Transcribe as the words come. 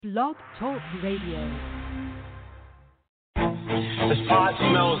Blog Talk Radio. This pot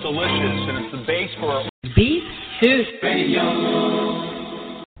smells delicious, and it's the base for a Beat Soup Radio.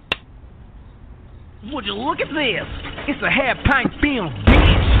 Would you look at this? It's a half-pint film,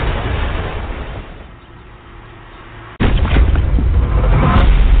 bitch.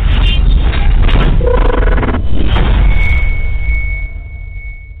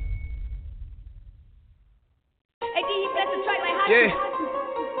 Hey, D, you got the track like hot. Yeah.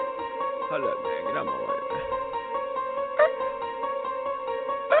 Hold up, man. Get out my way, man.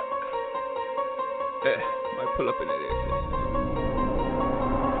 Yeah, might pull up in that ass.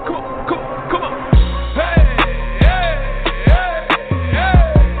 Come on, come on, come on. Hey, hey, hey, hey,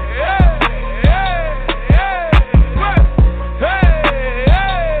 hey, hey, hey, what? Hey,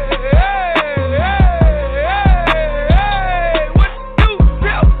 hey, hey, hey, hey, what you do?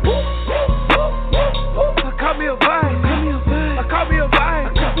 I caught me a vibe. I caught me a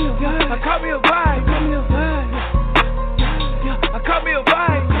vibe. I caught me a vibe. I caught me a vibe.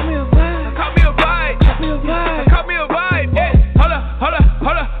 I caught me a vibe. I caught me a vibe. Yeah.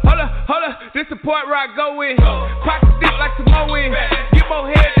 Hold up. This the part where I go in. Pocket thick like Samoan. Get more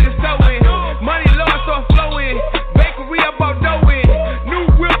head than the sewing. Money low, I start flowing. Bakery, I bought dough in. New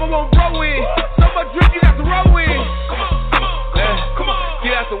whip, I won't roll in. So much drip, you got to roll in. Come on.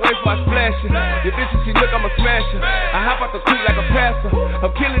 Get out the way for my splashing. If bitches see look, I'ma smash her. I hop out the creek like a passer.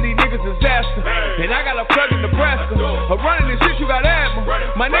 I'm killing these niggas disaster. And I got a plug in Nebraska. I'm running this shit, you got asthma.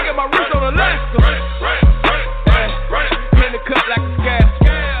 My nigga, my wrist on Alaska. In the cut like a scab.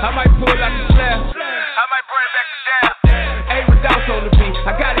 I might pull like a slab. I might bring back the dab. Ain't without on the beat.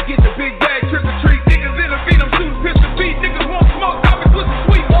 I gotta get the big bag, trick or treat. Niggas in the beat, I'm shooting pistol beat. Niggas want smoke, stop it, pussy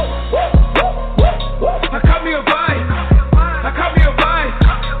sweet. I caught me a vibe. I caught me a vibe.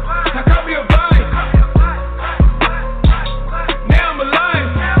 I caught me a vibe. Now I'm alive.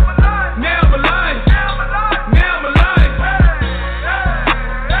 Now I'm alive. Now I'm alive.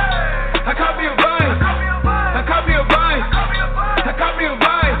 I caught me a vibe. I caught me a vibe. I caught me a vibe.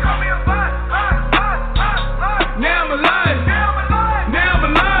 Now I'm alive. Now I'm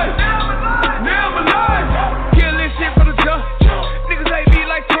alive. Now I'm alive. Kill this shit from the jump. Niggas hate me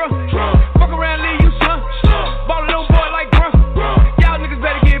like Trump. Fuck around, leave you slump. Ball a little boy like Grump. Y'all niggas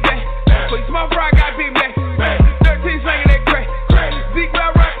better get back. So you small fry got big Mac. 13 slanging that crack. Zeke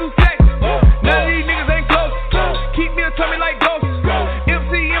I ride through stacks. None of these niggas ain't close. Keep me a tummy like ghosts.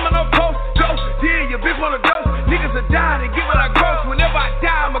 MCM on no post. Ghost. Yeah, your bitch wanna dose. Niggas are dying and get what I gross. Whenever I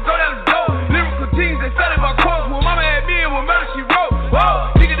die, I'ma go down the door. Lyrical teams, they selling my quotes. When mama had me and when murder she wrote.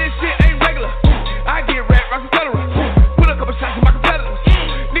 Whoa, nigga, this shit ain't regular. I get rap, rock, etc. Put a couple shots in my competitors.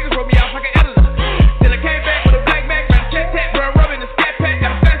 Niggas wrote me out like an editor. Then I came back with a black Mac, ran a tat, burn rub in the scat pack.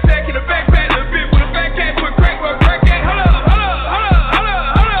 Got a fat sack in a backpack, little bitch with a fat cat, put crack where a crack at. Hold up.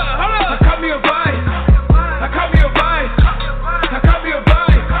 I caught me a vibe. I caught me a vibe. I caught me a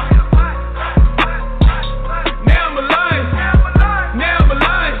vibe. Now I'm alive. Now I'm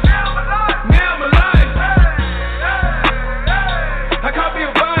alive. Now I'm alive. I caught me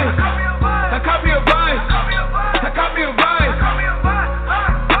a vibe. I caught me a vibe. I caught me a vibe.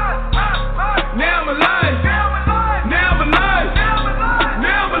 Now I'm alive. Now I'm alive.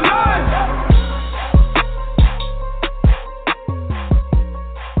 Now I'm alive.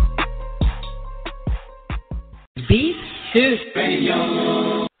 Beat Soup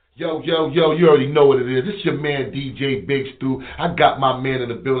Radio. Yo, you already know what it is. It's your man, DJ Big Stu. I got my man in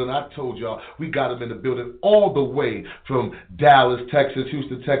the building. I told y'all, we got him in the building all the way from Dallas, Texas,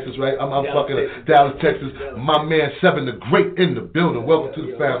 Houston, Texas, right? I'm fucking Dallas, Texas. My man, Seven the Great in the building. Welcome to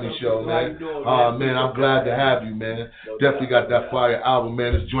the family show, man. Man, I'm glad to have you, man. Definitely got that fire album,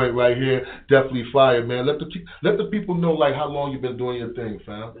 man. This joint right here, definitely fire, man. Let the people know, like, how long you've been doing your thing,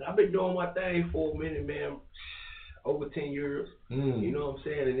 fam. I've been doing my thing for a minute, man. Over 10 years, you know what I'm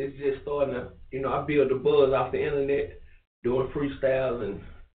saying? And it's just starting to, I build the buzz off the internet, doing freestyles, and,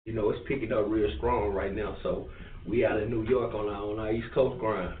 it's picking up real strong right now. So we out in New York on our East Coast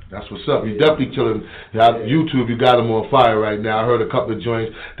grind. That's what's up. You definitely killing. YouTube, you got him on fire right now. I heard a couple of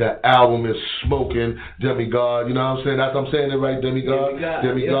joints. That album is smoking. Demigod, you know what I'm saying? That's I'm saying it right, Demigod.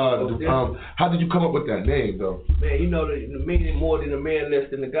 Demigod. Yeah. How did you come up with that name, though? Man, the meaning more than a man, less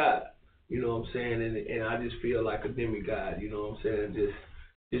than a God. You know what I'm saying? And I just feel like a demigod, you know what I'm saying?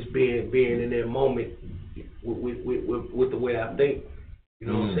 Just being in that moment with the way I think. You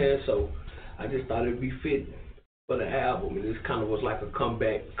know what I'm saying? So I just thought it'd be fit for the album, and this kind of was like a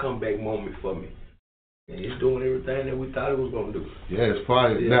comeback moment for me. And it's doing everything that we thought it was gonna do. Yeah, it's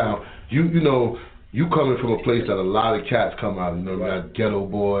fire. Yeah. Now, you coming from a place that a lot of cats come out, we got Ghetto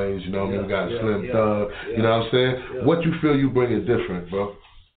Boys, we got Slim Thug, you know what I'm saying? Yeah. What you feel you bring is different, bro?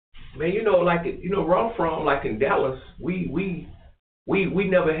 Man, you know, like where I'm from, like in Dallas, we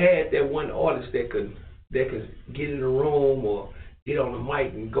never had that one artist that could get in the room or get on the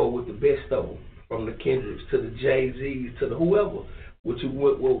mic and go with the best of them, from the Kendricks to the Jay-Z's to the whoever, what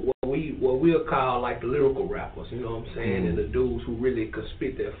we'll call like the lyrical rappers, you know what I'm saying, and the dudes who really could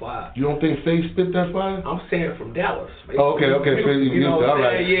spit that fire. You don't think Faye spit that fire? I'm saying from Dallas. Oh, okay. So you know what I'm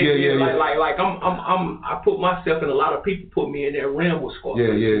right. saying? Yeah. Like I put myself, and a lot of people put me in that realm with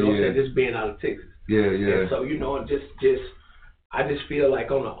Scarface. You know what I'm saying? Just being out of Texas. Yeah. And so I just feel like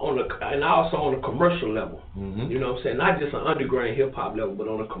and also on a commercial level, you know what I'm saying? Not just an underground hip hop level, but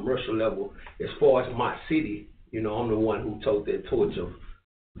on a commercial level, as far as my city, you know, I'm the one who told that torch of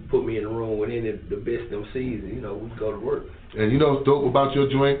put me in the room with any of the best MCs, and, you know, we go to work. And you know what's dope about your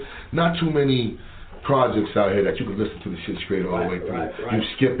joint? Not too many projects out here that you can listen to the shit straight all the way through. Right. You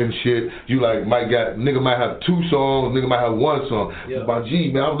skipping shit. You like nigga might have 2 songs, nigga might have 1 song. Yeah. But gee,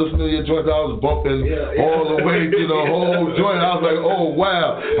 man, I was listening to your joint, I was bumping all the way to the whole joint. I was like, oh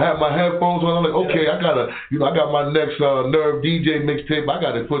wow. I had my headphones on. I'm like, okay, I got my next Nerve DJ mixtape. I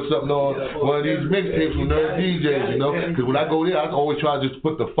gotta put something on one of these mixtapes from Nerve DJs, you know? Because when I go there, I always try to just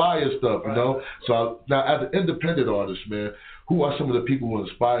put the fire stuff, you know? So now, as an independent artist, man, who are some of the people who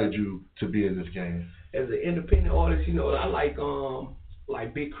inspired you to be in this game? As an independent artist, you know, I like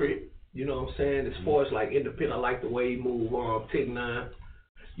Big Crit, you know what I'm saying? As far as like independent, I like the way he move Tech 9.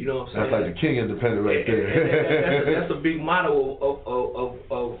 You know what I'm saying? That's like the king independent right there. That's a big motto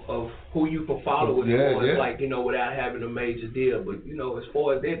of who you can follow like, you know, without having a major deal. But, you know, as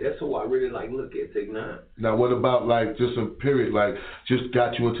far as that's who I really like look at, Tech 9. Now, what about like just a period, like just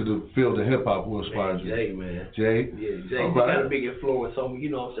got you into the field of hip hop? Who inspired you? Jay, man. Jay? Yeah, Jay. He got a big influence on me.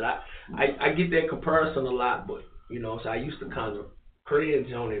 You know what I'm saying? I get that comparison a lot, but, you know, so I used to kind of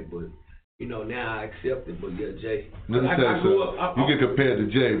cringe on it, but, you know, now I accept it, but yeah, Jay. Let me tell you something. You get compared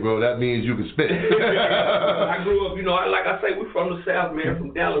to Jay, bro. That means you can spit. I grew up, you know, like I say, we're from the South, man,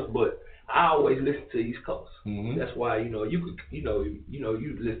 from Dallas, but I always listen to East Coast. That's why, you know, you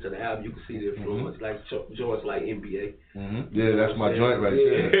listen to the album, you can see the influence, like joints like NBA. Yeah, that's my joint right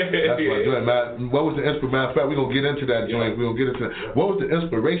there. That's my joint. Man, what was the inspiration? Matter of fact, we're gonna get into that joint. We're gonna get into what was the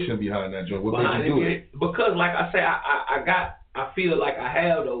inspiration behind that joint? What made you do it? Because, like I say, I feel like I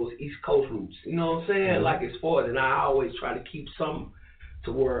have those East Coast roots. You know what I'm saying? Like as far as, and I always try to keep something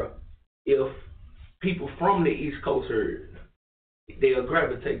to where if people from the East Coast heard, they'll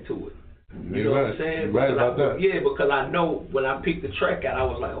gravitate to it. You know what I'm saying? You're right about that. Yeah, because I know when I picked the track out, I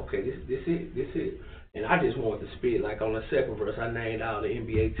was like, okay, this it. And I just wanted to spit. Like on the second verse, I named all the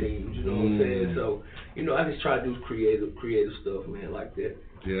NBA teams. You know what I'm saying? So, you know, I just try to do creative stuff, man, like that.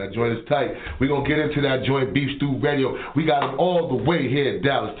 Yeah, that joint is tight. We're going to get into that joint, Beef Stew Radio. We got him all the way here in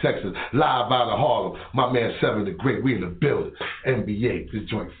Dallas, Texas, live out of Harlem. My man, 7 the Great. We in the building. NBA, this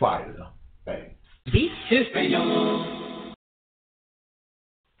joint fire, though. Bang. Beef Stew.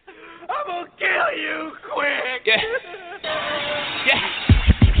 I'm gonna kill you quick. Yeah.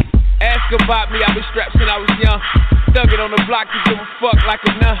 Ask about me, I was strapped since I was young. Thug it on the block, you give a fuck like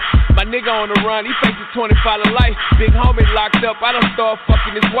a nun. My nigga on the run, he faces 25 to life. Big homie locked up, I done start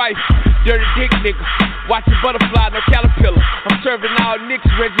fucking his wife. Dirty dick nigga, watching butterfly, no caterpillar. I'm serving all Knicks,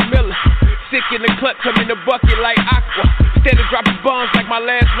 Reggie Miller. Sick in the clutch, I'm in the bucket like Aqua. Steady dropping bombs like my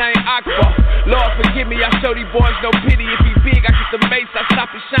last name Aqua. Lord forgive me, I show these boys no pity. If he big, I get the mace, I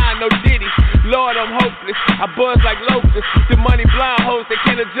stop and shine, no diddy. Lord, I'm hopeless, I buzz like locusts. The money blind hoes, they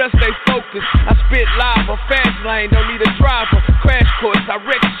can't adjust, they focus. I spit live, a fast lane, don't need a driver. Crash course, I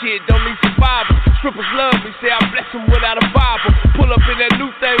wreck shit, don't need survivors. Strippers love me, say I bless them without a Bible. Pull up in that new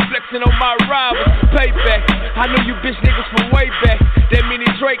thing, flexing on my rivals. Payback, I know you bitch niggas from way back. That mini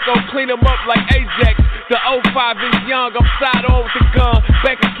Drake gon' clean them up like Ajax. The 05 is young, I'm side on with the gun.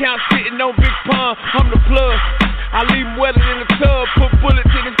 Bank account sitting on Big Pun, I'm the plug. I leave him wetter in the tub, put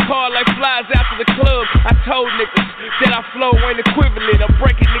bullets in his car like flies after the club. I told niggas that I flow ain't equivalent. I'm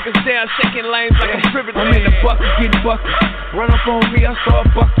breaking niggas down, shaking lanes like I'm dribbling. I'm in the bucket, getting bucket. Run up on me, I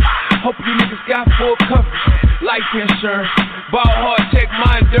start bucket. Hope you niggas got full coverage. Life insurance, ball hard, check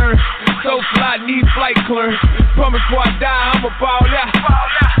my endurance. So fly, need flight clearance. Promise before I die, I'ma ball out.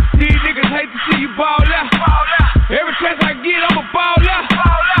 These niggas hate to see you ball out. Every chance I get, I'ma ball out.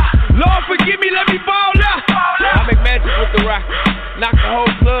 Lord forgive me, let me ball out. I make magic with the rocket, knock the whole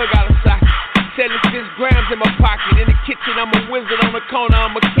plug out of socket. 76 grams in my pocket. In the kitchen, I'm a wizard. On the corner,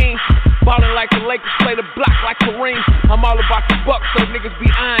 I'm a king. Ballin' like the Lakers, play the block like Kareem. I'm all about the buck, so niggas be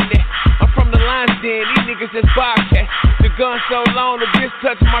eyeing that. I'm from the lines den, these niggas just bobcat. The gun so long, the bitch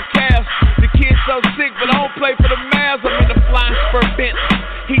touch my calves. The kid so sick, but I don't play for the Mavs. I'm in the flying spur Bentley.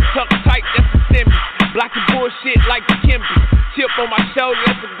 He tucked tight, that's a semi. Blocking bullshit like the Kimby. Chip on my shoulder,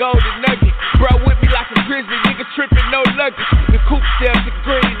 that's a golden nugget. Bro with me like a grizzly, nigga tripping, no luggage. The coupe steps to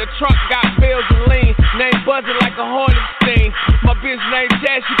green, the trunk got bells and lean. Name buzzing like a hornet sting. My bitch named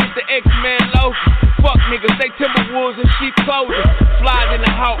Jazz, she get the X-Man low. Fuck niggas, they Timberwolves and sheep clothing. Flies in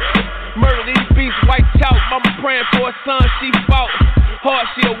the house, murder these beasts, white chalk. Mama praying for a son, she fought. Hard,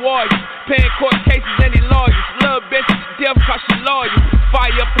 she a warrior. Paying court cases, any lawyers. Love Bessie to death, cause she lawyer.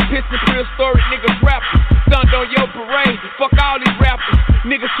 Fire up the piston, real story, niggas rappers. Stunned on your parade, fuck all these rappers.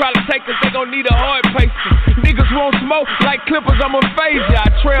 Niggas try to take us, they gon' need a hard pacer. Niggas won't smoke like clippers, I'm a phaser. I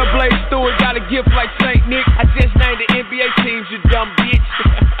trailblaze through it, got a gift like Saint Nick. I just named the NBA teams, you dumb bitch.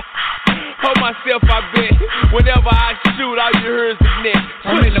 Hold myself, I bet. Whenever I shoot, all you hear is the net.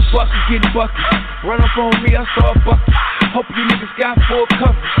 I'm in the bucket, getting buckets. Run up on me, I start bucking. Hope you niggas got full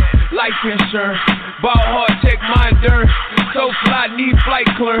coverage. Life insurance. Ball hard, check my endurance. So fly, need flight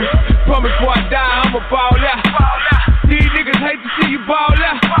clearance. Promise before I die, I'ma ball out. These niggas hate to see you ball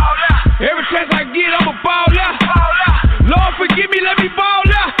out. Every chance I get, I'ma ball out. Lord forgive me, let me ball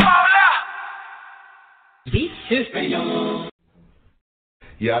out. Beat System.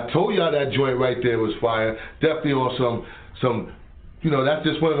 Yeah, I told y'all that joint right there was fire. Definitely on some, you know, that's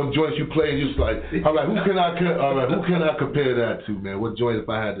just one of them joints you play and you're just like, all right, who can I compare that to, man? What joint, if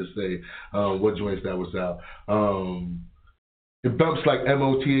I had to say, what joints that was out? It bumps like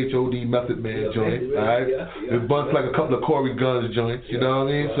M-O-T-H-O-D Method Man joint, all right? It bumps like a couple of Corey Guns joints, you know what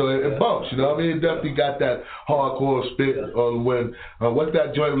I mean? So it bumps, you know what I mean? It definitely got that hardcore spit on when, what's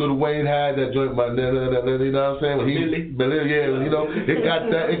that joint Lil Wayne had, that joint, you know what I'm saying? When Billy, yeah, you know,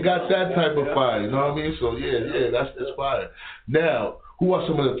 it got that type of fire, you know what I mean? So yeah, that's fire. Now, who are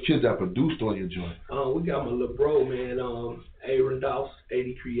some of the kids that produced on your joint? We got my little bro, man, Aaron Doss,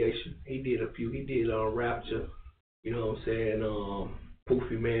 80 Creation. He did a few. He did Rapture. You know what I'm saying?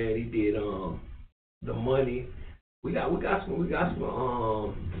 Poofy, man, he did The Money. We got some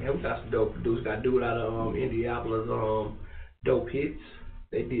dope producers. Got dude out of Indianapolis, Dope Hits.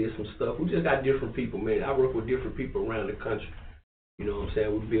 They did some stuff. We just got different people, man. I work with different people around the country. You know what I'm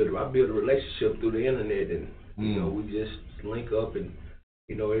saying? I build a relationship through the internet, and you know, we just link up and,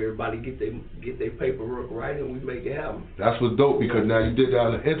 you know, everybody get their paperwork right, and we make it happen. That's what's dope, because now you did that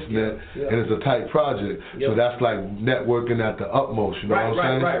on the internet, and it's a tight project. So that's like networking at the utmost, you know what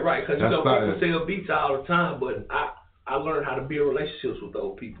I'm saying? Right. Because, you know, people sell beats all the time, but I learned how to build relationships with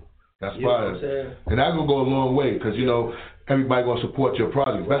those people. That's fine. And that's going to go a long way, because, you know, everybody going to support your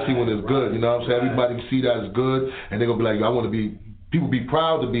project, especially when it's good, you know what I'm saying? Everybody can see that it's good, and they're going to be like, I want to be, people be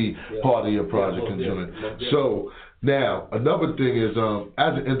proud to be part of your project and joint. So, now, another thing is,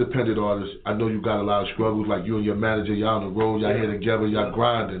 as an independent artist, I know you got a lot of struggles, like you and your manager, y'all on the road, y'all here together, y'all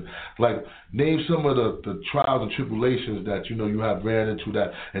grinding. Like, name some of the trials and tribulations that, you know, you have ran into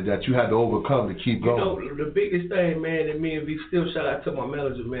that and that you had to overcome to keep going. You know, the biggest thing, man, that me and V Still, shout out to my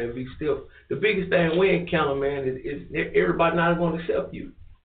manager, man, V Still, the biggest thing we encounter, man, is everybody not going to accept you.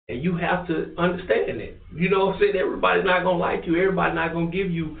 And you have to understand it. You know what I'm saying? Everybody's not going to like you. Everybody's not going to give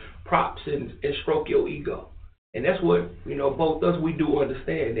you props and stroke your ego. And that's what, you know, both us, we do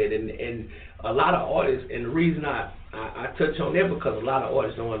understand that. And a lot of artists, and the reason I touch on that, because a lot of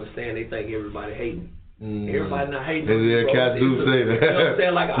artists don't understand. They think everybody hating. Everybody not hating. Yeah, cats do say that. You know what I'm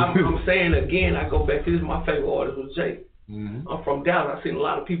saying? Like, I'm saying again, I go back to this, my favorite artist was Jay. I'm from Dallas. I seen a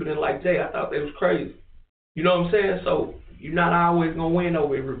lot of people didn't like Jay. I thought they was crazy. You know what I'm saying? So you're not always going to win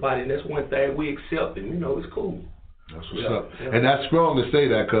over everybody. And that's one thing we accept, and, you know, it's cool. That's what's up. And that's strong to say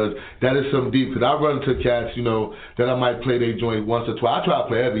that, because that is some deep. Because I run into cats, you know, that I might play their joint once or twice. I try to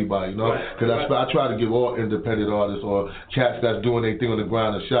play everybody, you know, because I try to give all independent artists or cats that's doing their thing on the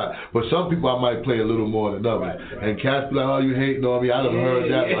ground a shot. But some people I might play a little more than others. And cats be like, oh, you hating on me. I done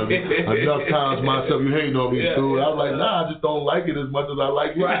heard that enough times myself. You hating on me, dude. I'm like, nah, I just don't like it as much as I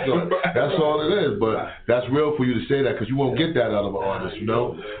like your joint. That's all it is. But that's real for you to say that, because you won't get that out of an artist, you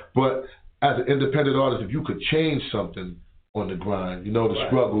know. But as an independent artist, if you could change something on the grind, you know, the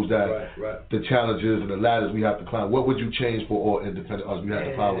struggles that, the challenges and the ladders we have to climb, what would you change for all independent artists? We have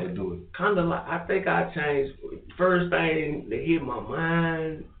the power to do it. Kind of like, I think I changed, first thing that hit my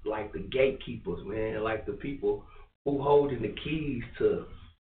mind, like the gatekeepers, man, like the people who holding the keys to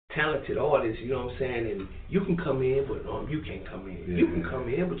talented artists, you know what I'm saying? And you can come in, but you can't come in. You can come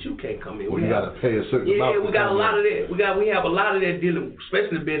in, but you can't come in. Well, you got to pay a certain amount. Yeah, we got a lot of that. We have a lot of that dealing,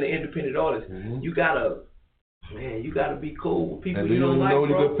 especially being an independent artist. You gotta be cool with people and you don't like, bro. And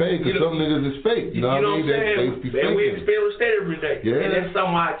you don't know what to pay, because some niggas is fake. You know what I mean? And we experience that every day. And that's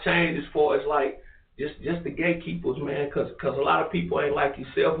something I change as far as like just the gatekeepers, man, because a lot of people ain't like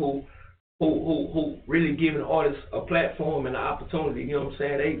yourself who really giving artists a platform and an opportunity, you know what I'm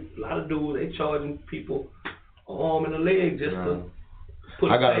saying? A lot of dudes, they charging people an arm and a leg just to put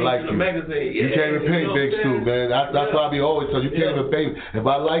I gotta like in the magazine. You can't even pay Big Stu, man. That's why I be always telling you can't even pay me. If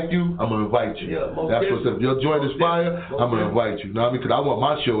I like you, I'm gonna invite you. That's what's up. If your joint is fire, I'm gonna invite you. You know what I mean? Because I want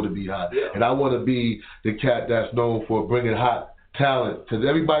my show to be hot, and I want to be the cat that's known for bringing hot talent, because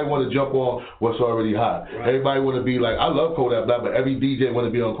everybody want to jump on what's already hot. Everybody want to be like, I love Kodak Black, but every DJ want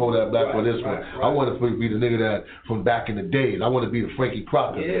to be on Kodak Black for this one. I want to be the nigga that from back in the days. I want to be the Frankie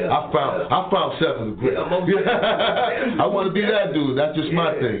Crocker. I found Seven Great. I want to be that dude. That's just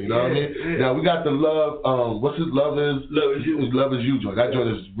my thing. You know what I mean? Now we got the Love. What's it? Love is You joint. That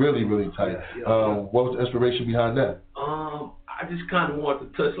joint is really tight. What was the inspiration behind that? I just kind of wanted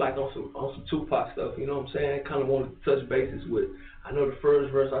to touch like on some Tupac stuff, you know what I'm saying? Kind of wanted to touch bases with. I know the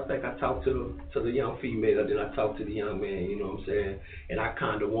first verse, I think I talked to the young female, then I talked to the young man, you know what I'm saying? And I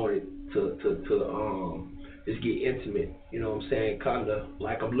kind of wanted to just get intimate, you know what I'm saying? Kind of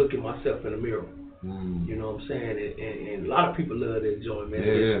like I'm looking myself in the mirror. You know what I'm saying? And a lot of people love that joint, man.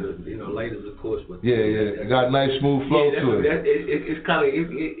 You know, ladies, of course, but it got a nice smooth flow to it. It's kind of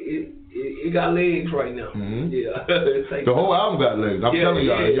it got legs right now. The whole album got legs. I'm telling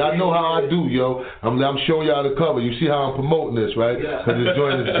y'all. Y'all know how I do, yo. I'm showing y'all the cover. You see how I'm promoting this, right? Because this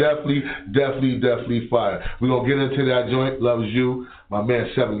joint is definitely fire. We're gonna get into that joint. Love is You. My man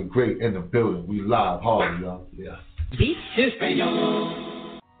Seven the Great in the building. We live hard, y'all. Beat Español.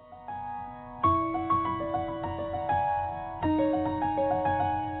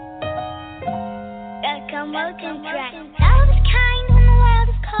 Welcome track. Love is kind when the world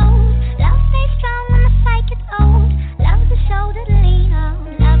is cold. Love stays strong when the fight gets old. Love is a shoulder to lean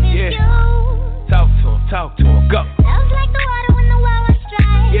on. Love is you. Talk to him, go. Love's like the water when the well runs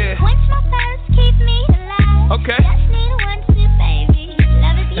dry. Quench my thirst, keep me alive. Okay. Just need one sip, baby.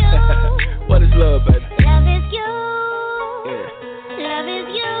 Love is you. What is love, baby? Love is you. Love is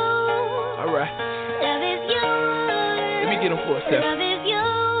you. All right. Love is you. Let me get him for a second. Love is you.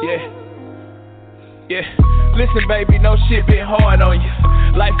 Listen, baby, no shit been hard on you.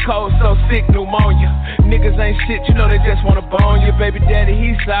 Life cold, so sick, pneumonia. Niggas ain't shit, you know they just wanna bone you. Baby daddy,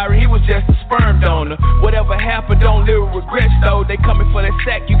 he's sorry, he was just a sperm donor. Whatever happened, don't live with regrets though. They coming for that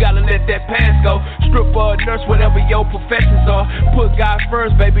sack, you gotta let that past go. Stripper or nurse, whatever your professions are. Put God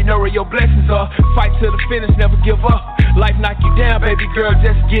first, baby, know where your blessings are. Fight to the finish, never give up. Life knock you down, baby girl,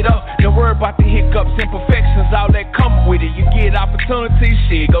 just get up. Don't worry about the hiccups, imperfections, all that come with it. You get opportunities,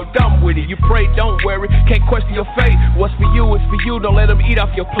 shit, go dumb with it. You pray, don't worry, can't question your fate. What's for you is for you, don't let them eat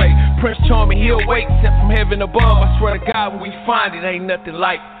off your plate. Prince Charming, he'll wait, sent from heaven above. I swear to God, when we find it, ain't nothing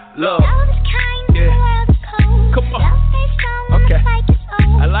like love. Love is kind when the world is cold. Come on. Love stays strong when the fight gets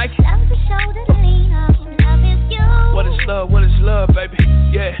old. I like it. Love is a shoulder to lean on. Love is you. What is love? What is love, baby?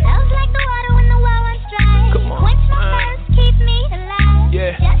 Love's like the water when the well runs dry. Come on. Quench my thirst, keep me alive.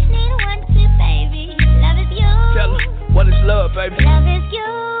 Just need one sip, baby. Love is you. Tell her, what is love, baby? Love is you.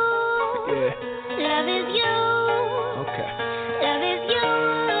 Love is you. Okay. Love is you.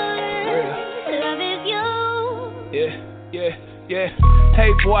 Love is you.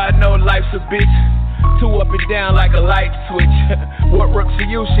 Hey boy, I know life's a bitch. Two up and down like a light switch. What works for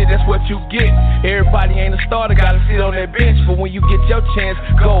you, shit, that's what you get. Everybody ain't a starter, gotta sit on that bench. But when you get your chance,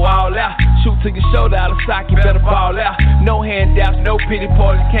 go all out. Shoot to your shoulder out of sock, you better ball out. No handouts, no pity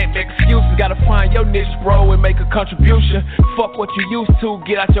parties, can't make excuses. Gotta find your niche, bro, and make a contribution. Fuck what you used to,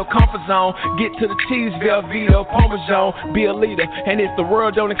 get out your comfort zone. Get to the cheese, Velveeta, Parmesan. Be a leader, and if the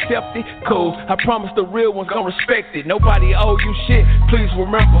world don't accept it, cool. I promise the real ones gon' respect it. Nobody owe you shit, please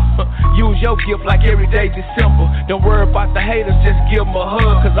remember. Use your gift like every day December. Don't worry about the haters, just give them a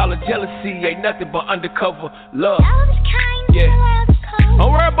hug. Cause all the jealousy ain't nothing but undercover love. Love is kind when the world is cold.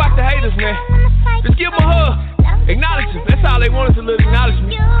 Don't worry about the haters, man. Just give them a hug. Acknowledge them. That's all they want is a little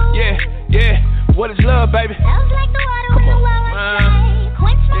acknowledgement. What is love, baby? Love's like the water when the well runs dry.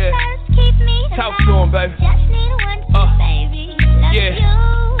 Quench my thirst, keep me alive. Talk to him, baby. Just need one sip, baby. Love is you.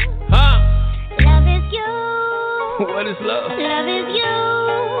 Love is you. What is love? Love is you.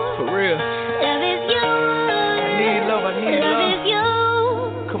 For real. Love is you. I need love. Love is you.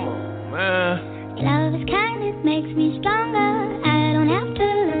 Come on, man. Love is kind, it makes me stronger. I don't have to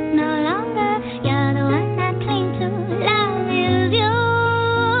look no longer. You're the one I cling to. Love is you.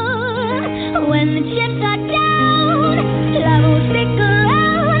 When the chips are down, love will stick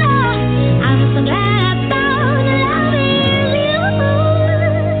around. Oh, I'm so glad I found love is you.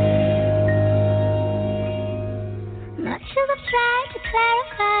 Much as I've tried to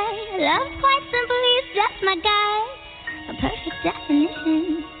clarify, love's quite simple, he's just my guy. A perfect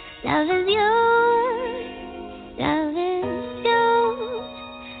definition. Love is yours. Love is yours.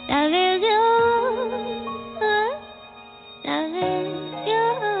 Love is yours. Love is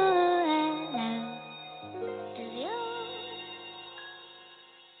yours. Love is yours.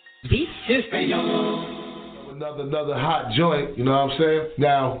 Beat Suspension. Another hot joint, you know what I'm saying?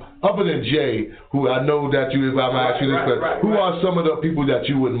 Now, other than Jay, who I know that you, if I'm asking this question, who are some of the people that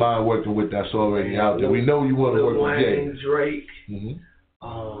you wouldn't mind working with that's already out there? We know you want to work with Jay. Drake.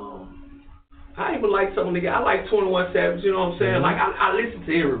 I even like some of the guys. I like 21 Savage, you know what I'm saying? Like, I listen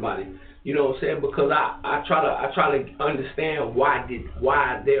to everybody, you know what I'm saying? Because I try to understand why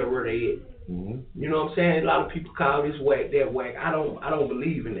they're where they at. You know what I'm saying? A lot of people call this whack, that whack. I don't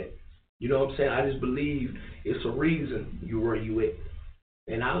believe in that. You know what I'm saying? I just believe it's a reason you where you at.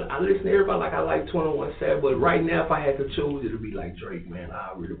 And I listen to everybody like I like 21 Savage, but right now if I had to choose, it would be like Drake, man.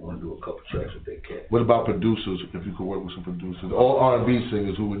 I really want to do a couple tracks with that cat. What about producers, if you could work with some producers? All R&B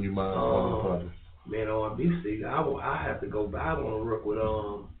singers, who would you mind on the project? Man, R&B singer, I have to go back. I want to work with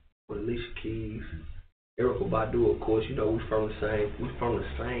Alicia Keys, Erykah Badu, of course. You know, we from the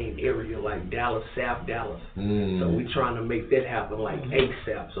same area, like Dallas, South Dallas. So we trying to make that happen like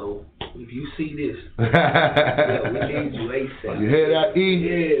ASAP. So if you see this, yeah, we need you ASAP. You hear that, E?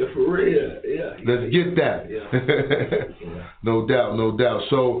 Yeah, for real. Yeah. Let's get that. Yeah. No doubt.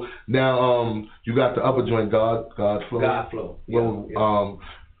 So now you got the other joint, God Flow. God Flow. Well,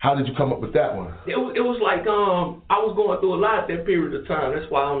 how did you come up with that one? It was like I was going through a lot at that period of time. That's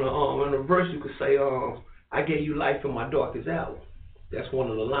why on the verse you could say I gave you life in my darkest hour. That's one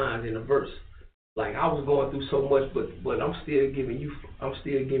of the lines in the verse. Like I was going through so much, but I'm still giving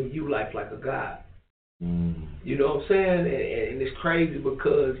you life like a God. You know what I'm saying? And it's crazy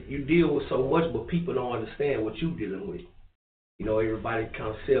because you deal with so much, but people don't understand what you're dealing with. You know, everybody kind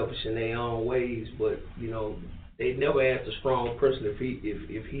of selfish in their own ways, but you know. They never asked a strong person if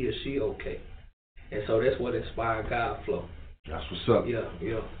he or she okay. And so that's what inspired God Flow. That's what's up.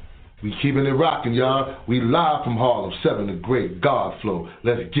 Yeah. We keeping it rocking, y'all. We live from Harlem, 7 the Great, God Flow.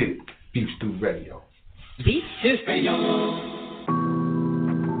 Let's get it. Beef Stew Radio. Beat Suspension.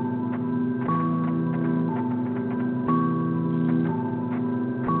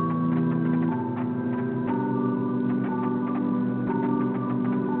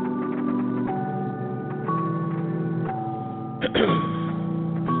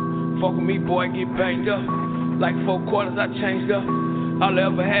 Fuck with me, boy, get banged up. Like 4 quarters, I changed up. All I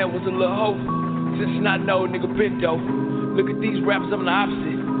ever had was a little hope. Since not know, nigga been dope. Look at these rappers, I'm the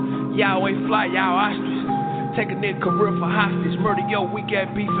opposite. Y'all ain't fly, y'all ostrich. Take a nigga career for hostage. Murder yo weak ass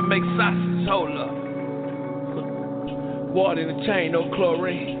beef and make sausage. Hold up. Water in the chain, no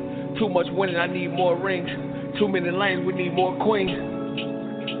chlorine. Too much winning, I need more rings. Too many lanes, we need more queens.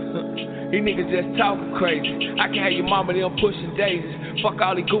 These niggas just talking crazy. I can have your mama, them pushing daisies. Fuck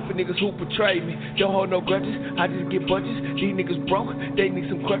all these goofy niggas who betrayed me. Don't hold no grudges, I just get budgets. These niggas broke, they need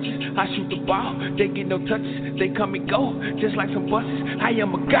some crutches. I shoot the ball, they get no touches. They come and go, just like some buses. I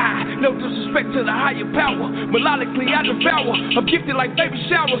am a god, no disrespect to the higher power. Melodically I devour, I'm gifted like baby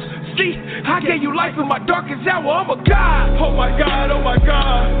showers. See, I gave you life in my darkest hour. I'm a god. Oh my god, oh my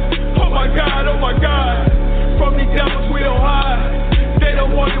god. Oh my god, oh my god. From these devils we don't hide. They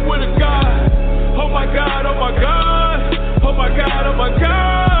don't want it with a God. Oh my God, oh my God. Oh my God, oh my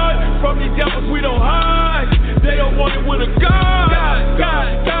God. From these devils we don't hide. They don't want it with a God.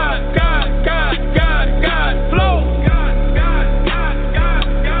 God, flow. I got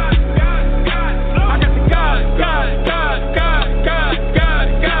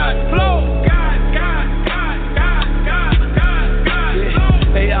the God, flow.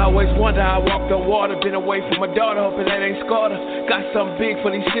 They always wonder how I walked on water. Been away from my daughter, hoping that ain't scarred her. Got something big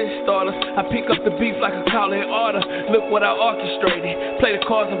for these shit starters. I pick up the beef like a call in order. Look what I orchestrated. Play the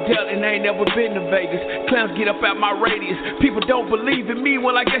cards I'm dealt and I ain't never been to Vegas. Clowns get up out my radius. People don't believe in me,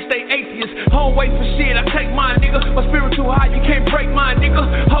 well I guess they atheists. I don't wait for shit, I take mine, nigga. My spirit too high, you can't break mine,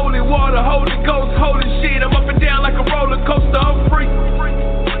 nigga. Holy water, Holy Ghost, holy shit. I'm up and down like a roller coaster, I'm free.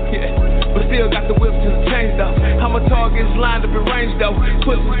 Yeah. But still got the whip to the chains though. How my targets lined up in range though.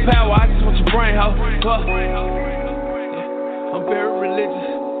 Put some power, I just want your brain, ho. I'm very religious,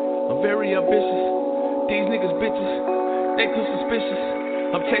 I'm very ambitious. These niggas bitches, they too suspicious.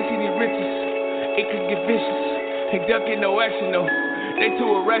 I'm chasing these riches, it could get vicious. They ducking no action though, they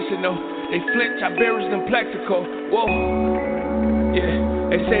too irrational. They flinch, I bury them plexico. Whoa,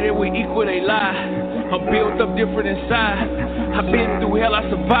 yeah, they say that we equal, they lie. I'm built up different inside. I've been through hell, I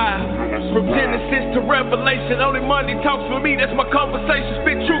survived. From Genesis to Revelation, only money talks for me, that's my conversation.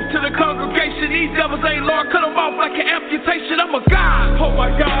 Spit truth to the congregation. These devils ain't Lord, cut them off like an amputation. I'm a God. Oh my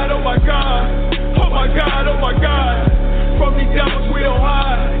God, oh my God. Oh my God, oh my God. From these devils we don't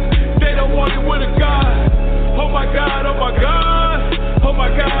hide. They don't want it with a God. Oh my God, oh my God. Oh my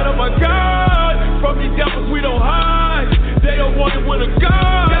God, oh my God. From these devils we don't hide. They don't want it with a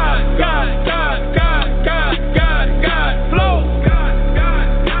God. God, flow.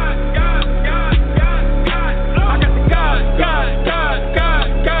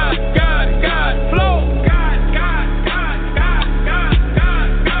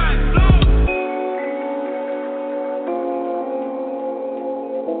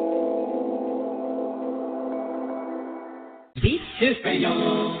 is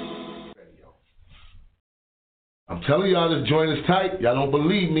Peñón. I'm telling y'all this joint is tight. Y'all don't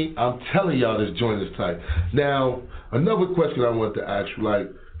believe me. I'm telling y'all this joint is tight. Now, another question I want to ask you, like,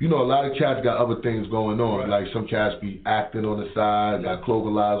 you know, a lot of cats got other things going on. Right. Like some cats be acting on the side, got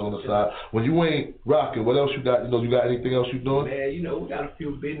clothing lines on the side. When you ain't rocking, what else you got? You know, you got anything else you doing? Man, you know, we got a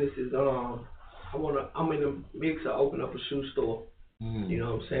few businesses. I'm in the mix of open up a shoe store. You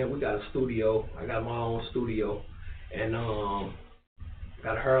know what I'm saying? We got a studio. I got my own studio, and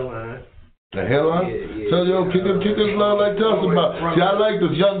got a hairline. The hairline? Yeah. So, yo, keep this love like tell us about. See, I like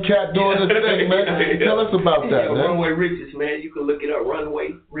this young cat doing this thing, man. Tell us about that, man. Runway Riches, man. You can look it up.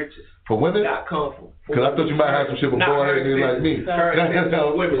 Runway Riches. For women? .com. Because I thought you might have some shit before niggas like me.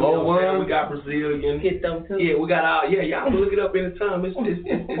 Women. Oh, we got Brazilian. Get them too. Yeah, we got our. Yeah, y'all can look it up anytime. It's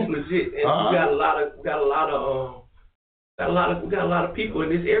legit. And we got a lot of people in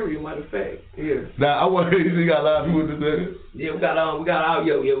this area, matter of fact. Yeah. Now I want to see you got a lot of people in this area. Yeah, we got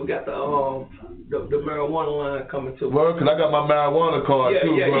the marijuana line coming too. Well, cause I got my marijuana card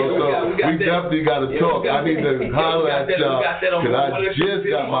too, bro. So we definitely got to talk. I need to holler at y'all because I just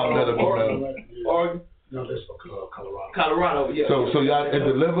got my medical now. Oregon? No, that's for Colorado. Colorado, yeah. So y'all it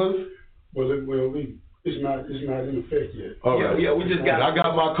delivers? Well, it's not in effect yet. All right. Yeah, we just got. I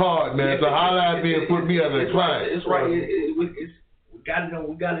got my card, man. So holler at me and put me as a client. It's right.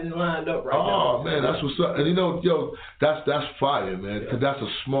 We got it lined up right now. Oh man, that's what's up. And you know, yo, that's fire, man. Cause that's a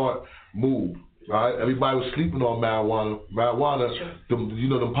smart move. Right, everybody was sleeping on marijuana.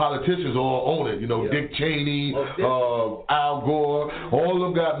 Them politicians all own it. You know, Dick Cheney, Al Gore, all of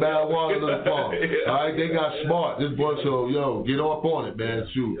them got marijuana in the farm. All right, they got smart. This boy, so yo, get up on it, man.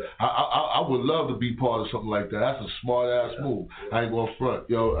 Shoot, I would love to be part of something like that. That's a smart ass move. I ain't gonna front,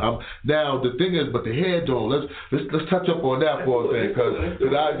 yo. Now the thing is, but the hair don't. Let's touch up on that for a thing, cause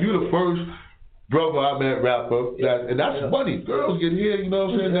you the first brother I met rapper, and that's funny. Girls get here, you know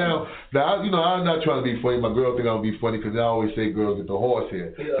what I'm saying? Now, you know, I'm not trying to be funny. My girl think I'm gonna be funny because I always say girls get the horse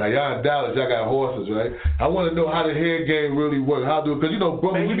hair. Yeah. Now, y'all in Dallas, y'all got horses, right? I want to know how the hair game really works. How do it? Because, you know,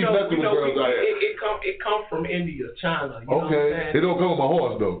 brother, we be messing with girls out here. It come from India, China. You know what I'm saying? It don't come with my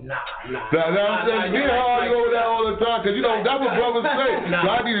horse, though. Nah. I'm saying, get hard over there all the time because, you know, that's what brothers say. So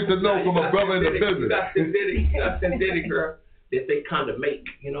I needed to know from a brother in the business. You got synthetic, girl. That they kind of make,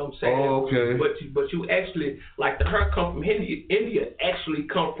 you know what I'm saying? Oh, okay. But you actually, like her come from India actually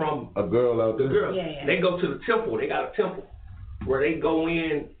come from a girl out there. The girl. Yeah. They go to the temple. They got a temple where they go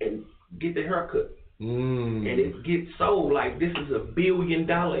in and get their haircut. And it gets sold like this is $1 billion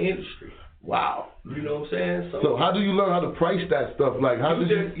industry. Wow. You know what I'm saying? So how do you learn how to price that stuff? Like how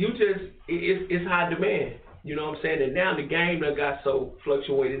it's high demand. You know what I'm saying? And now the game done got so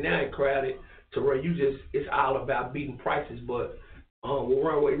fluctuated now and crowded. To where it's all about beating prices, but with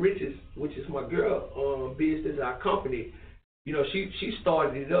Runway Riches, which is my girl, business, our company, you know, she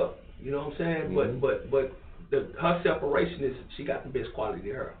started it up, you know what I'm saying? But her separation is she got the best quality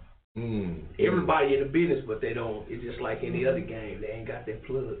hair. Everybody in the business, but they don't. It's just like any other game, they ain't got that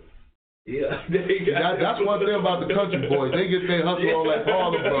plug. Yeah, that's one thing about the country boys. They get their hustle on like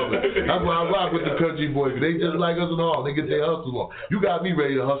Harlem brothers. That's why I rock with the country boys. They just like us and all. They get their hustle on. You got me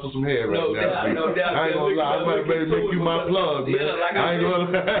ready to hustle some hair right now. No doubt. I ain't gonna lie. I'm ready to make you my plug, man. I ain't gonna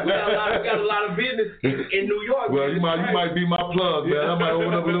lie. We got a lot of business in New York. Well, you might be my plug, man. I might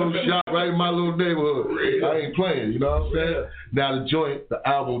open up a little shop right in my little neighborhood. I ain't playing. You know what I'm saying? Now the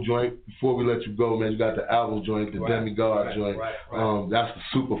album joint. Before we let you go, man, you got the album joint, the Demigod joint. That's the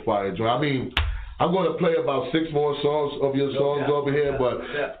super fire joint. I mean, I'm going to play about 6 more songs of your songs over here, but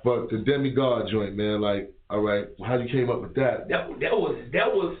the Demigod joint, man, like, all right, how you came up with that? That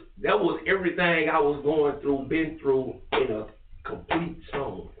was everything I was been through in a complete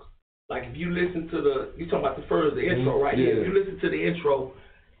song. Like if you listen to you talking about the intro right here. If you listen to the intro,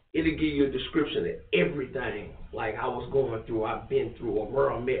 it'll give you a description of everything. Like I was going through, I've been through, or where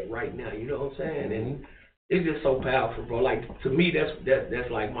I'm at right now. You know what I'm saying? And it's just so powerful, bro. Like to me, that's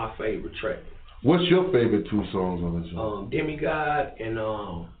like my favorite track. What's your favorite 2 songs on this song? Demigod and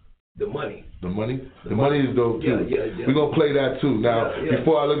The Money. The Money? The Money is dope too. Yeah. We're gonna play that too. Now,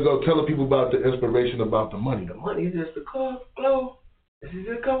 before I let go, tell the people about the inspiration about The Money. The Money is just the car flow. This is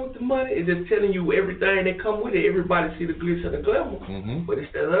just come with the money. It's just telling you everything that come with it. Everybody see the glitz and the glamour, but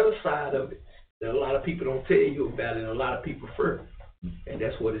it's that other side of it that a lot of people don't tell you about, and a lot of people fear. And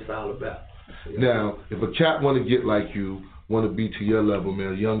that's what it's all about. Now, if a cat want to get like you, want to be to your level,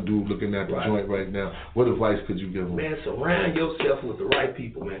 man, a young dude looking at the joint right now, what advice could you give him? Man, surround yourself with the right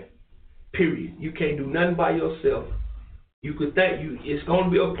people, man. Period. You can't do nothing by yourself. You could think it's going to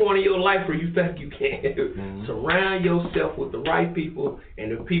be a point in your life where you think you can. Surround yourself with the right people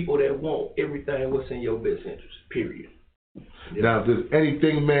and the people that want everything what's in your best interest. Period. Yeah. Now, if there's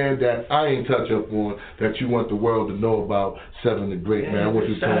anything, man, that I ain't touch up on that you want the world to know about Seven the Great, man, what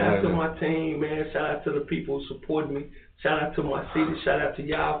you shout out right to now? my team, man. Shout out to the people who support me. Shout out to my city. Shout out to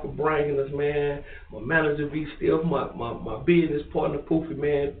y'all for bringing us, man. My manager, V. Stiff, my business partner, Poofy,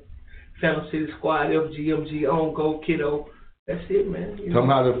 man. Phantom City Squad, FGMG, On Go, Kiddo. That's it, man. You Tell them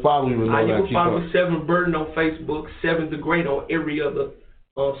how to follow you and all You that. can follow me, Seven Burden on Facebook, Seven the Great on every other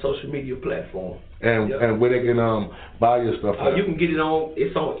social media platform. And where they can buy your stuff at? You can get it on.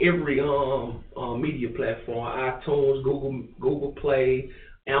 It's on every media platform: iTunes, Google Play,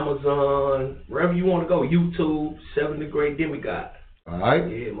 Amazon, wherever you want to go. YouTube, Seven the Great Demigod. All right.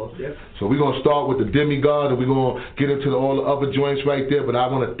 Yeah, most definitely. So we're gonna start with the Demigod, and we're gonna get into all the other joints right there. But I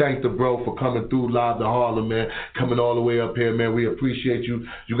want to thank the bro for coming through live to Harlem, man. Coming all the way up here, man. We appreciate you.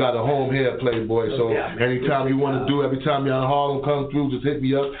 You got a home here, Playboy. So anytime you want to do, every time y'all in Harlem come through, just hit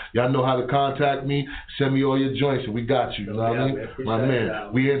me up. Y'all know how to contact me. Send me all your joints, and we got you. You know what I mean? My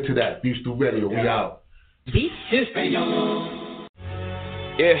man, we into that. Beats through Radio. We out. Beats Español.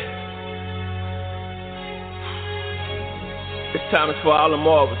 Yeah. This time is for all the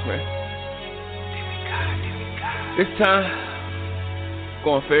marbles, man. This time,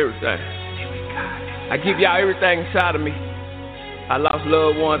 going for everything. I give y'all everything inside of me. I lost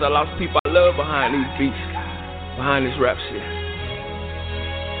loved ones, I lost people I love behind these beats, behind this rap shit.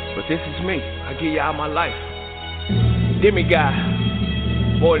 But this is me. I give y'all my life. Demigod,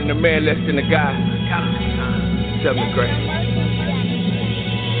 more than a man, less than a guy. Seven the Great.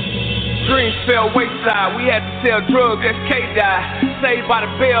 Dreams fell wayside, we had to sell drugs, SK died. Saved by the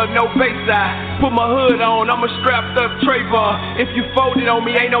bell, no bayside. Put my hood on, I'm a strapped up Trayvon. If you folded on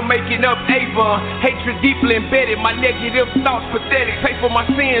me, ain't no making up Avon. Hatred deeply embedded, my negative thoughts pathetic. Pay for my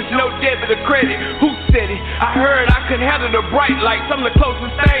sins, no debit or credit. Who said it? I heard I could handle the bright lights. I'm the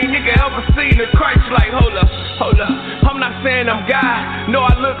closest thing nigga ever seen to Christ. Like, hold up. I'm not saying I'm God. No,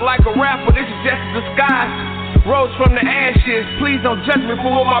 I look like a rapper, this is just a disguise. Rose from the ashes, please don't judge me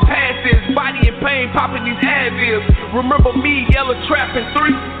for what my past is. Body in pain, popping these Advils. Remember me, Yellow Trap in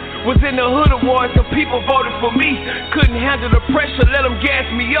 3. Was in the hood awards, the people voted for me. Couldn't handle the pressure, let them gas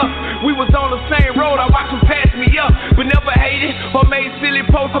me up. We was on the same road, I watched them pass me up. But never hated or made silly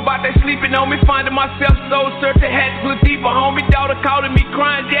posts about they sleeping on me. Finding myself soul searching, had to look deeper, homie. Daughter calling me,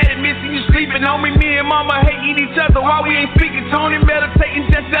 crying, daddy missing you, sleeping on me. Me and mama hating each other while we ain't speaking. Tony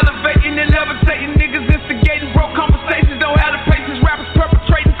meditating, just elevating and levitating. Niggas instigating, broke conversations, don't have the patience. Rappers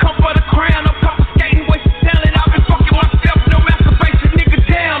perpetrating, come for the crown. I'm confiscating, wasting talent. I've been fucking myself, no masturbation, nigga,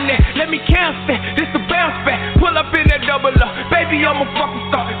 damn that. Let me count that, this the bounce back. Pull up in that double up, baby, I'm a fucking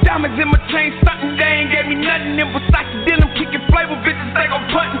star. Diamonds in my chain, stunting, they ain't gave me nothing. In Versace denim, kicking flavor, bitches, they gon'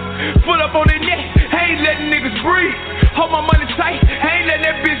 puntin'. Pull up on their neck, I ain't letting niggas breathe. Hold my money tight, I ain't letting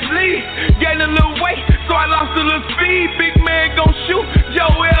that bitch leave. Gained a little weight, so I lost a little speed. Big man gon' shoot,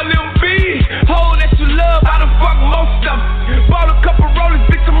 Joe LMB. Hold that you love, I done fuck most of them. Bought a couple rollers,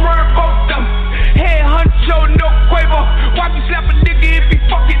 bitch, I'm running both of them. Head honcho, no Quavo. Watch me slap a nigga if he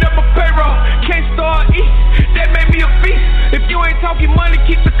fucking up my payroll. Can't start eat, that made me a beast. If you ain't talking money,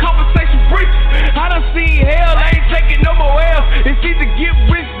 keep the conversation brief. I done seen hell, I ain't taking no more L. It's either get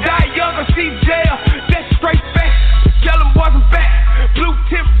rich, die young, or see jail. That's straight facts. Tell them boys I'm back. Blue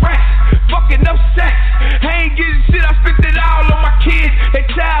tip rats, fucking up sacks. I ain't getting shit, I spent it all on my kids. That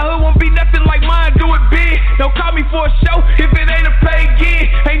childhood won't be nothing like mine, do it big. Don't call me for a show if it ain't a paid gig.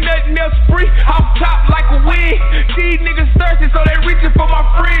 Ain't nothing else free, off top like a wig. These niggas thirsty, so they reaching for my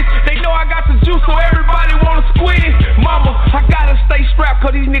fridge. They know I got the juice, so everybody wanna squeeze. Mama, I gotta stay strapped,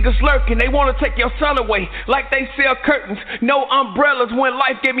 cause these niggas lurking. They wanna take your son away, like they sell curtains. No umbrellas when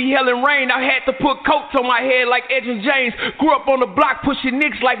life gave me hell and rain. I had to put coats on my head like Edge and James. Grew up on the block pushing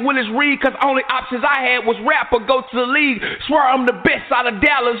nicks like Willis Reed, cause only options I had was rap or go to the league. Swear I'm the best out of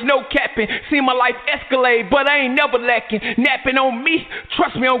Dallas, no capping. Seen my life escalate, but I ain't never lacking. Napping on me,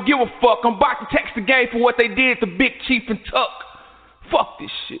 trust me, I don't give a fuck. I'm about to text the game for what they did to Big Chief and Tuck. Fuck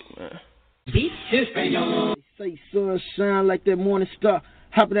this shit, man. Beats Español. Say sun shine like that morning star.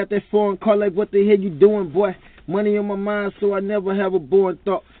 Hopping out that foreign car like what the hell you doing, boy? Money on my mind, so I never have a boring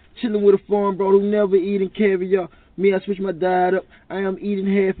thought. Chilling with a foreign bro who never eating caviar. Me, I switch my diet up. I am eating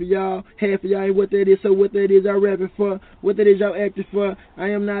half of y'all. Half of y'all ain't what that is, so what that is I rapping for. What that is y'all acting for. I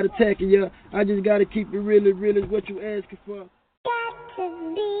am not attacking y'all. I just gotta keep it real is what you asking for. Got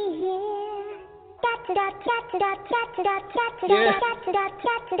to be here.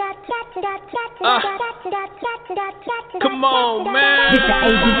 Come on, man.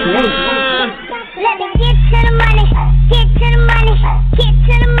 Let me get to the money, get to the money, get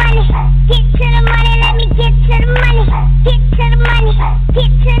to the money, get to the money. Let me get to the money, get to the money,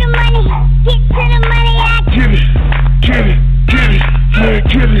 get to the money, get to the money. Give it,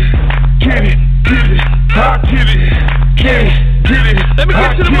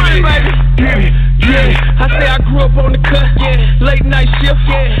 grew up on the cut, late night shift,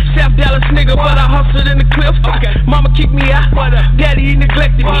 South Dallas nigga, but I hustled in the cliff. Mama kicked me out, daddy he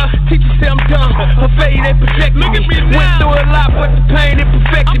neglected me. Teacher say I'm dumb, her fade ain't protected me. Went through a lot, but the pain it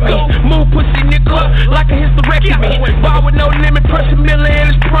perfected me. Move pussy nigga like a hysterectomy. Ball with no limit, pressing Miller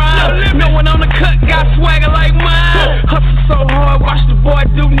in his prime. No one on the cut got swagger like mine. Hustle so hard, watch the boy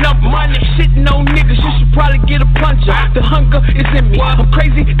do nothing. Shitting on niggas, you should probably get a puncher. The hunger is in me, I'm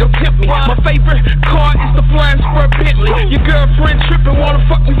crazy, don't tempt me. My favorite car is the flying spur Bentley. Your girlfriend tripping, wanna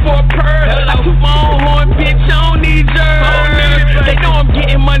fuck me for a purse. I toot my own horn, bitch, I don't need yours. They know I'm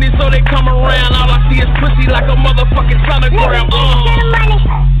getting money, so they come around. All I see is pussy like a motherfucking sonogram. Get to the money,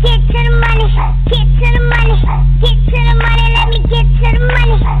 get to the money, get to the money, get to the money, let me get to the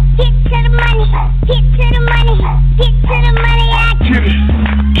money, get to the money, get to the money, get to the money, Get it,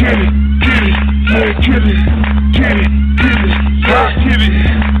 get it, get it, yeah, get it, get it, get it,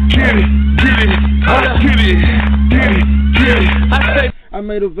 get it, get it, get it, get it, get it, get it. I say I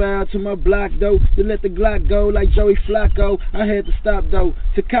made a vow to my block though, to let the Glock go like Joey Flacco. I had to stop though,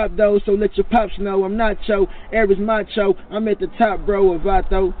 to cop though, so let your pops know I'm not Cho, Aries macho, I'm at the top bro,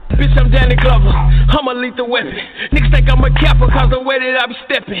 Avato. Bitch, I'm Danny Glover, I'm a lethal weapon. Niggas think I'm a capper cause the way that I be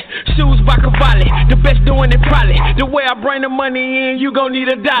stepping. Shoes by Cavalli, the best doing it probably. The way I bring the money in, you gon' need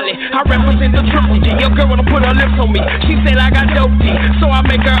a dolly. I represent the triple G, your girl wanna put her lips on me. She said I got dope D, so I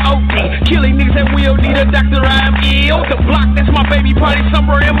make her OD. Killing niggas that will need a doctor, I am ill. The block, that's my baby party.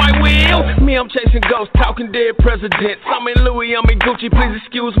 Somewhere in my wheel. Me, I'm chasing ghosts, talking dead presidents. I'm in Louis, I'm in Gucci, please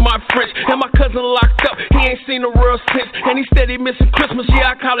excuse my French. And my cousin locked up, he ain't seen the world since. And he steady missing Christmas,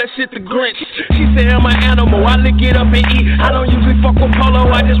 yeah, I call that shit the Grinch. She said I'm an animal, I lick it up and eat. I don't usually fuck with Polo,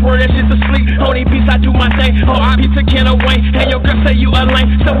 I just wear that shit to sleep. Only beats, I do my thing. Oh, I beat to Ken Wayne. And your girl say you a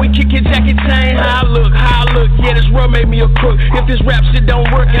lame, so we kick your jacket chain. How I look, yeah, this world made me a crook. If this rap shit don't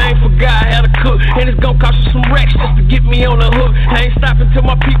work, I ain't forgot how to cook. And it's gon' cost you some racks just to get me on the hook. I ain't stopping till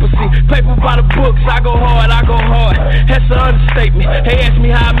my people see paper by the books. I go hard, that's an understatement. They ask me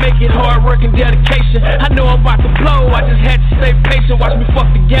how I make it, hard work and dedication. I know I'm about to blow, I just had to stay patient. Watch me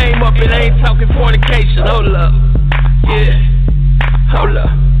fuck the game up, and I ain't talking fornication. Hold up, yeah, hold up,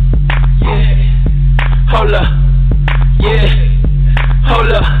 yeah, hold up, yeah,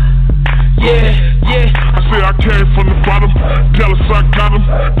 hold up, yeah. I say I came from the bottom, Dallas I got him.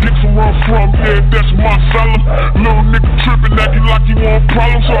 Dixon where I'm from, yeah, that's my asylum. Little nigga trippin', acting like he want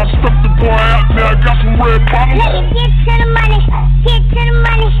problems, so I stuck the boy out, now I got some red bottoms. Let me get to the money, get to the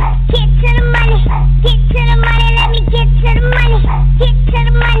money, get to the money, get to the money, let me get to the money, get to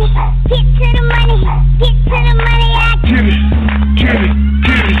the money, get to the money, get to the money, Get it, get it,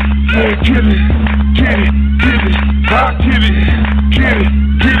 get it, yeah, get it, get it, get it, I get it, get it,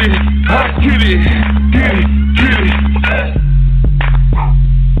 get it, I get it, get it, get it.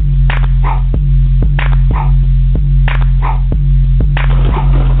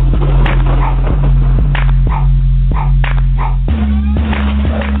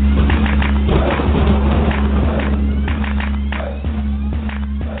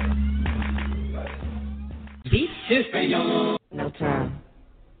 No time.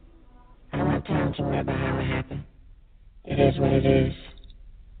 I don't have time to worry about how it happened. It is what it is.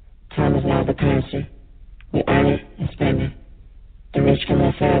 Time is now the currency. We earn it and spend it. The rich can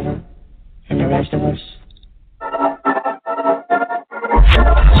live forever, and the rest of us.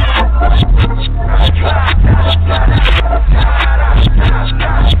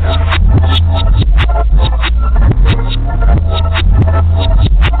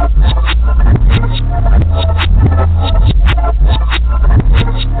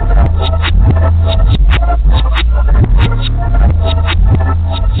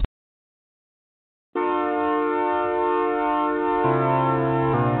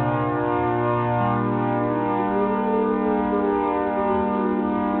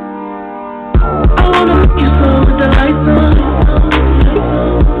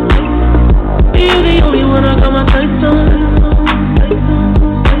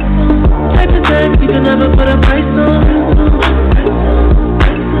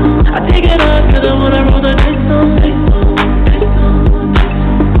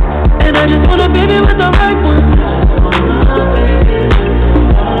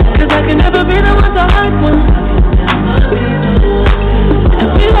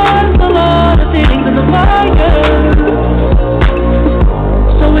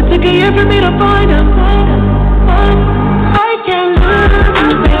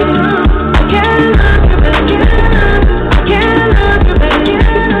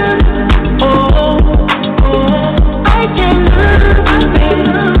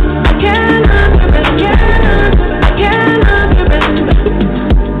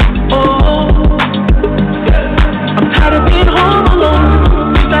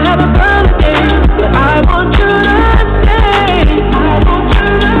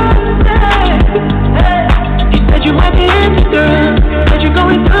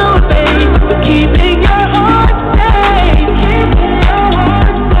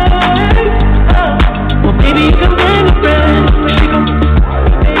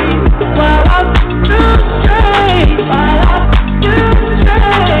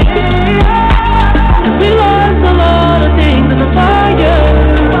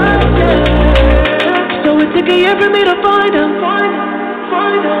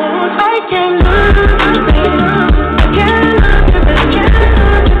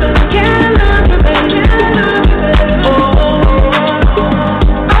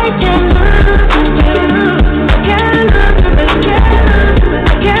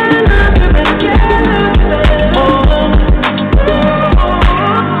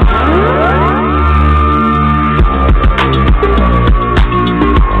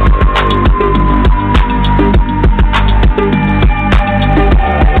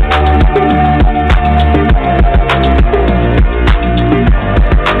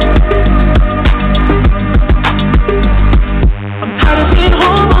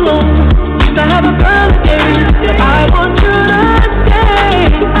 Used to have a birthday, but I want you to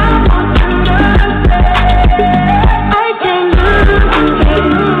stay. I want you to stay. I can't lose you,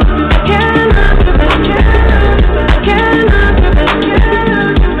 I can't lose you, I can't lose you,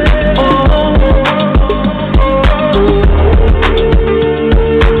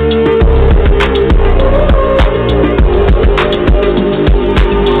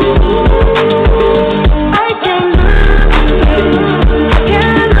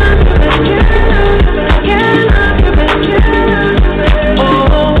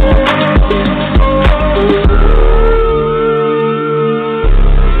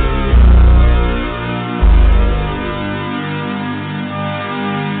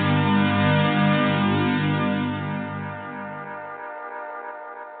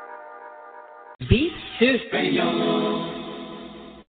 Beats Español.